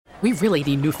We really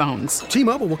need new phones.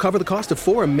 T-Mobile will cover the cost of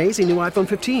 4 amazing new iPhone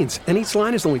 15s, and each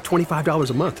line is only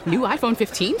 $25 a month. New iPhone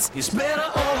 15s? It's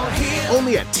better over here.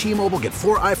 Only at T-Mobile, get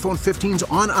 4 iPhone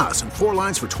 15s on us and 4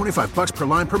 lines for $25 per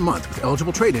line per month with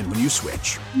eligible trade-in when you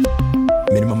switch.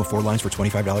 Minimum of 4 lines for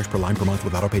 $25 per line per month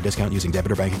with autopay discount using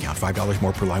debit or bank account. $5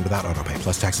 more per line without autopay,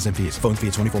 plus taxes and fees. Phone fee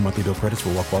at 24 monthly bill credits for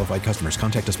well-qualified customers.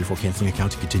 Contact us before canceling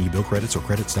account to continue bill credits or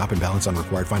credit stop and balance on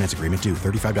required finance agreement due.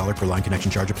 $35 per line connection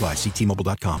charge applies. See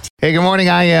T-Mobile.com. Hey, good morning.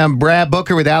 I am Brad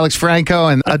Booker with Alex Franco,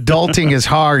 and adulting is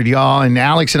hard, y'all. And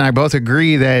Alex and I both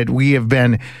agree that we have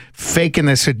been faking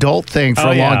this adult thing for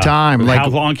a long time. How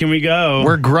long can we go?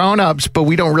 We're grown-ups, but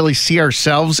we don't really see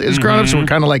ourselves as grown-ups. We're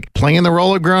kind of like playing the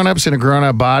role of grown-ups in a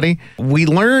grown-up body. We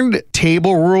learned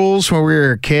table rules when we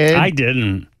were a kid. I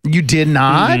didn't. You did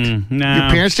not? No. Your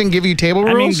parents didn't give you table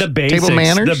rules? I mean, the basics. Table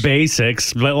manners? The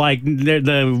basics. But like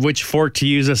the which fork to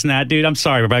use, this and that. Dude, I'm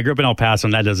sorry, but I grew up in El Paso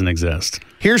and that doesn't exist.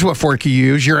 Here's what fork you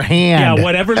use, your hand. Yeah,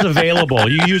 whatever's available.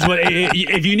 You use what.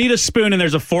 If you need a spoon and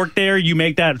there's a fork there, you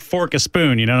make that fork a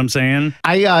spoon. You know what I'm saying?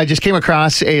 I just came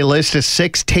across a list of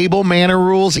 6 table manner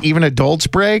rules even adults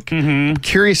break. I'm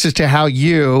curious as to how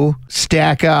you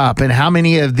stack up and how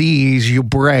many of these you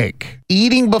break.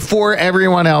 Eating before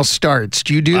everyone else starts.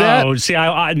 Do you do that? Oh, see,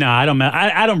 I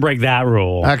don't break that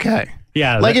rule. Okay.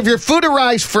 Yeah. Like if your food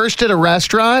arrives first at a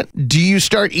restaurant, do you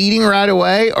start eating right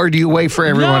away or do you wait for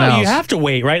everyone else? No, you have to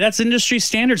wait, right? That's industry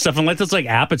standard stuff unless it's like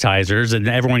appetizers and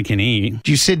everyone can eat.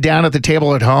 Do you sit down at the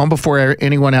table at home before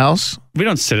anyone else? We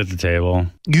don't sit at the table.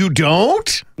 You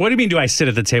don't? What do you mean, do I sit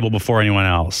at the table before anyone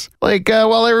else? Like,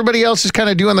 while everybody else is kind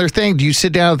of doing their thing, do you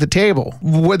sit down at the table?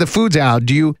 When the food's out,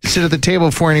 do you sit at the table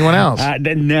before anyone else?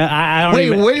 No, I don't Wait,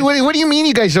 even... what do you mean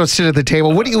you guys don't sit at the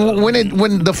table? What do you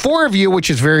when the 4 of you, which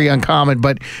is very uncommon,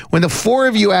 but when the 4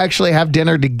 of you actually have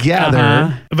dinner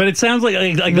together... But it sounds like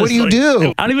what do you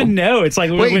do? I don't even know. It's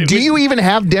like... Wait, do you even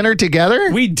have dinner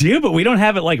together? We do, but we don't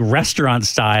have it like restaurant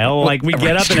style. Like we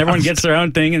get up and everyone gets their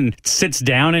own thing and sits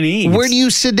down and eats. Where do you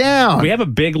sit down? We have a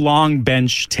big long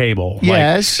bench table.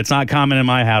 Yes. Like, it's not common in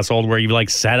my household where you like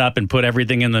set up and put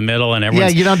everything in the middle and everyone.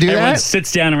 Yeah, you don't do everyone that?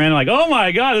 sits down around like, oh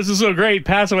my God, this is so great.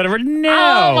 Pass or whatever. No.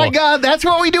 Oh my God, that's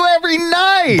what we do every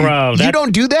night. Bro. You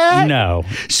don't do that? No.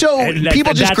 So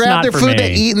people just grab their food,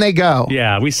 they eat, and they go.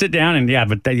 Yeah, we sit down and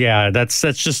that's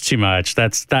just too much.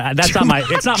 That's not my.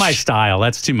 It's not my style.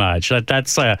 That's too much.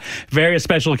 That's a very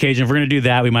special occasion. If we're gonna do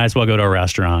that, we might as well go to a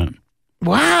restaurant.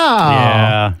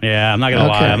 Wow. Yeah. I'm not gonna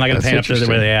lie. I'm not gonna That's paint up to the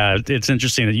interesting. Yeah, it's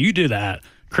interesting that you do that.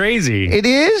 Crazy. It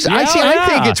is? Yeah, I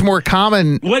think it's more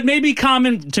common. What may be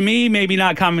common to me, maybe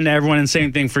not common to everyone, and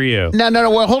same thing for you. No.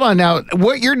 Well, hold on. Now,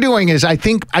 what you're doing is, I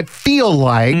feel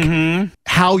like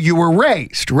how you were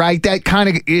raised, right? That kind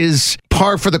of is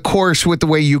par for the course with the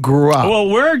way you grew up. Well,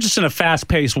 we're just in a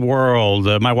fast-paced world,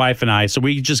 my wife and I, so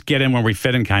we just get in where we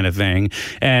fit in kind of thing.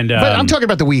 And but I'm talking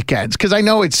about the weekends, because I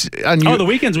know it's unusual. Oh, the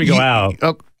weekends we go out.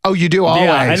 Oh, you do always.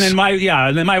 Yeah,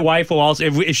 and then my wife will also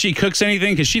if she cooks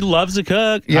anything because she loves to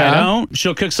cook. Yeah. I don't.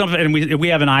 She'll cook something, and we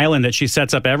have an island that she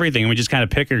sets up everything, and we just kind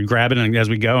of pick it and grab it as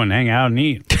we go and hang out and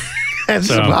eat. That's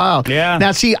wild. Yeah.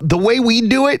 Now, see, the way we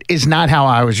do it is not how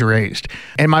I was raised.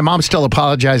 And my mom still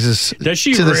apologizes Does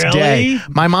she to this really? day.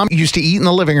 My mom used to eat in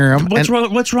the living room.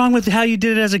 What's wrong with how you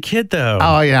did it as a kid, though?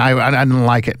 Oh, yeah, I didn't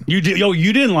like it. You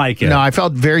didn't like it? No, I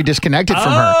felt very disconnected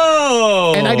from her.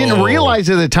 Oh. And I didn't realize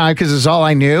it at the time because it's all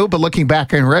I knew. But looking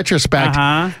back in retrospect,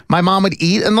 my mom would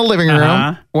eat in the living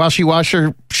room while she watched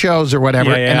her shows or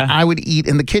whatever, and I would eat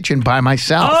in the kitchen by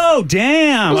myself. Oh,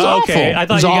 damn. It was okay. awful. I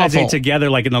thought you guys ate together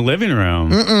like in the living room.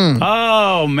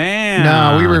 Oh, man.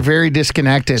 No, we were very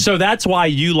disconnected. So that's why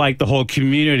you like the whole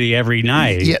community every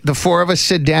night. Yeah, the 4 of us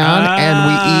sit down and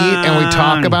we eat and we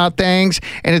talk about things,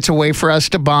 and it's a way for us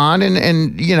to bond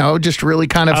and just really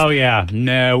kind of. Oh yeah,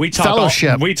 no, we talk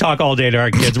fellowship. We talk all day to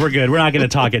our kids. We're good. We're not going to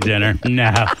talk at dinner.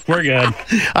 No, we're good. All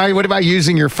right, what about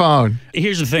using your phone?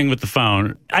 Here's the thing with the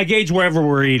phone. I gauge wherever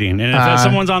we're eating, and if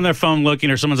someone's on their phone looking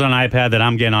or someone's on an iPad, then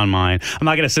I'm getting on mine. I'm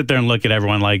not going to sit there and look at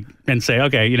everyone and say,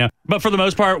 okay, But for the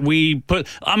most part,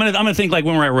 I'm gonna think like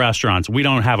when we're at restaurants, we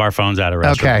don't have our phones out at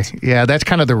restaurants. Okay, yeah, that's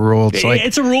kind of the rule.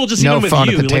 It's a rule just no even with phone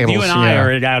you. at the Like tables, you and I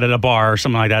are out at a bar or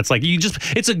something like that. It's like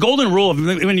it's a golden rule of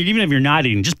even if you're not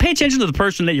eating, just pay attention to the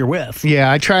person that you're with.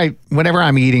 Yeah, I try whenever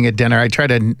I'm eating at dinner, I try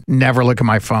to never look at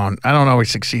my phone. I don't always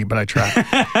succeed, but I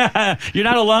try. You're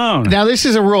not alone. Now, this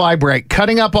is a rule I break.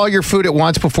 Cutting up all your food at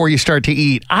once before you start to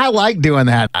eat. I like doing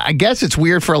that. I guess it's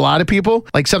weird for a lot of people,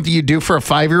 like something you do for a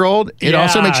 5-year-old. cold, it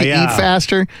also makes you eat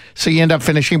faster, so you end up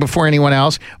finishing before anyone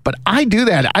else. But I do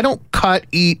that. I don't cut,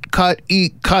 eat. I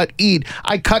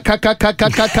cut,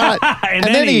 and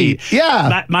then eat.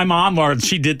 Yeah. My mom,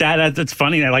 she did that. That's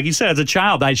funny. Like you said, as a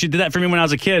child, she did that for me when I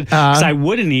was a kid because I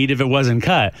wouldn't eat if it wasn't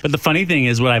cut. But the funny thing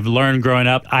is, what I've learned growing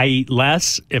up, I eat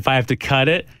less if I have to cut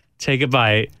it, take a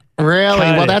bite. Really?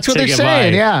 Well, that's what they're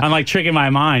saying, yeah. I'm like tricking my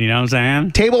mind, you know what I'm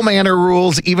saying? Table manner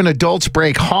rules, even adults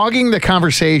break, hogging the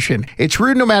conversation. It's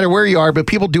rude no matter where you are, but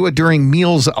people do it during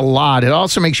meals a lot. It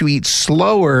also makes you eat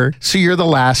slower, so you're the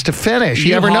last to finish.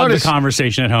 You ever notice? The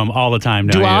conveation at home all the time,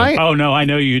 don't you? Do I? Oh, no, I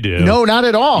know you do. No, not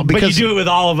at all. But you do it with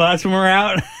all of us when we're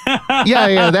out?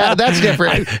 Yeah, that's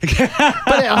different.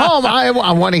 But at home,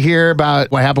 I want to hear about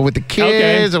what happened with the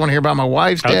kids. Okay. I want to hear about my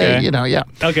wife's day. Okay. You know, yeah.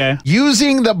 Okay.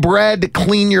 Using the bread to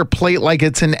clean your plate like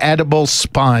it's an edible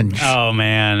sponge. Oh,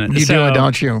 man. You do it,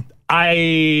 don't you?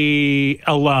 I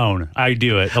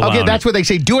do it alone. Okay, that's what they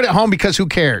say. Do it at home because who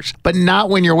cares? But not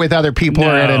when you're with other people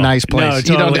or at a nice place.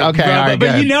 No, totally. You don't. Okay, all right,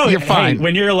 but good. you know, you're fine. Hey,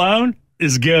 when you're alone,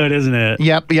 is good, isn't it?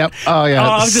 Yep. Oh,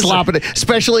 yeah. Slopping it.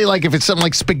 Especially like if it's something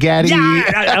like spaghetti. Yeah,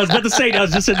 I was about to say, I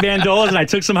was just at Mandola's and I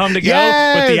took some home to go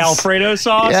with the Alfredo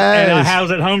sauce. And I was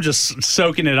at home just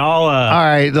soaking it all up. All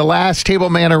right. The last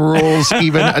table manner rules,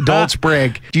 even adults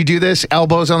break. Do you do this?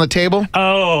 Elbows on the table?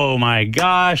 Oh, my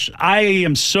gosh. I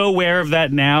am so aware of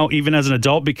that now, even as an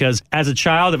adult, because as a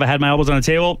child, if I had my elbows on the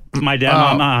table, my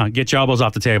dad, mom, get your elbows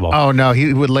off the table. Oh, no.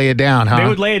 He would lay it down, huh? They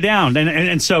would lay it down.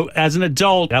 And so as an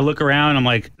adult, I look around and I'm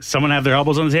like, someone have their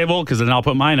elbows on the table? Because then I'll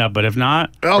put mine up. But if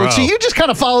not, so you just kind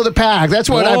of follow the pack. That's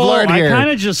what I've learned here. I kind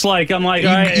of just like, I'm like,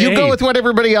 you go with what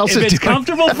everybody else is doing. If it's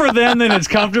comfortable for them, then it's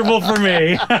comfortable for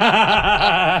me.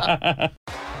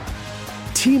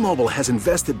 T-Mobile has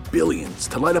invested billions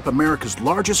to light up America's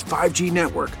largest 5G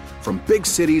network, from big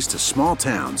cities to small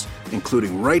towns,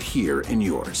 including right here in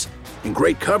yours. And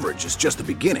great coverage is just the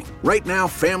beginning. Right now,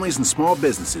 families and small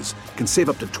businesses can save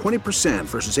up to 20%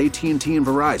 versus AT&T and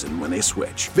Verizon when they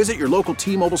switch. Visit your local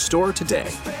T-Mobile store today.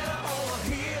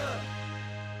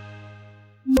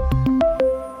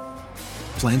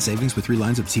 Plan savings with 3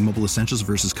 lines of T-Mobile Essentials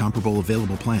versus comparable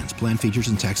available plans. Plan features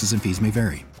and taxes and fees may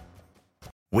vary.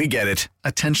 We get it.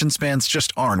 Attention spans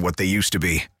just aren't what they used to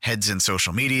be. Heads in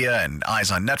social media and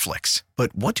eyes on Netflix.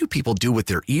 But what do people do with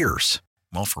their ears?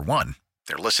 Well, for one,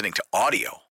 they're listening to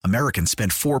audio. Americans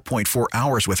spend 4.4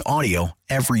 hours with audio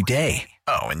every day.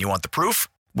 Oh, and you want the proof?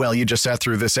 Well, you just sat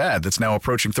through this ad that's now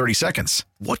approaching 30 seconds.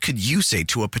 What could you say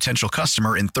to a potential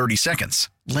customer in 30 seconds?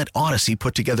 Let Odyssey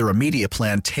put together a media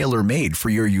plan tailor-made for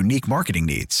your unique marketing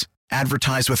needs.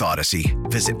 Advertise with Odyssey.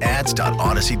 Visit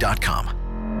ads.odyssey.com.